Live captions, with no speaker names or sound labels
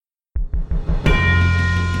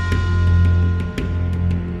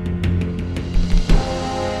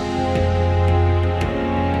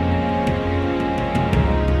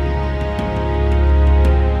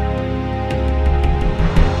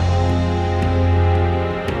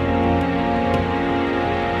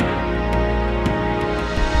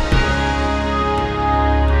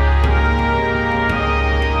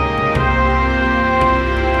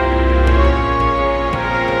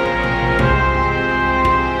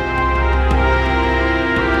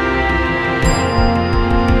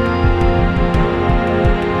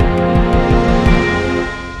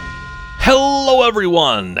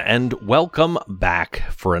everyone, and welcome back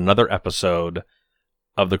for another episode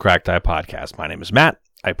of the Cracked Eye Podcast. My name is Matt.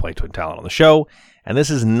 I play Twin Talon on the show, and this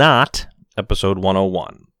is not episode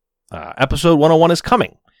 101. Episode 101 is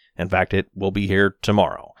coming. In fact, it will be here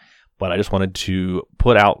tomorrow. But I just wanted to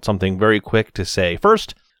put out something very quick to say.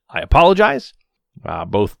 First, I apologize.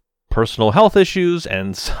 Both personal health issues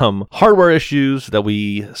and some hardware issues that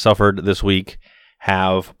we suffered this week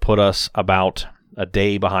have put us about a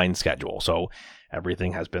day behind schedule. So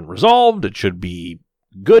everything has been resolved. It should be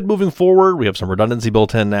good moving forward. We have some redundancy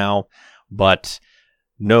built in now, but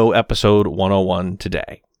no episode 101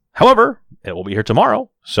 today. However, it will be here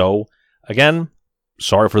tomorrow. So again,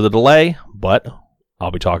 sorry for the delay, but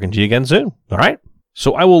I'll be talking to you again soon. All right.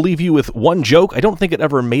 So I will leave you with one joke. I don't think it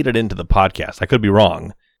ever made it into the podcast. I could be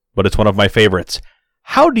wrong, but it's one of my favorites.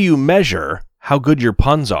 How do you measure how good your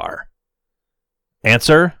puns are?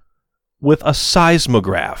 Answer: with a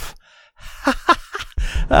seismograph.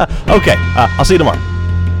 Okay, I'll see you tomorrow.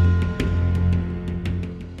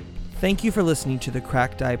 Thank you for listening to the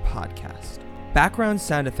Cracked Eye Podcast. Background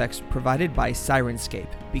sound effects provided by Syrinscape,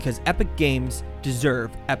 because epic games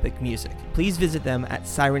deserve epic music. Please visit them at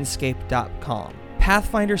Syrinscape.com.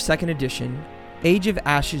 Pathfinder 2nd Edition, Age of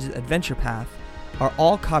Ashes Adventure Path are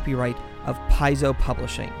all copyright of Paizo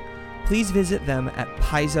Publishing. Please visit them at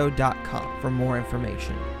Paizo.com for more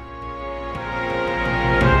information.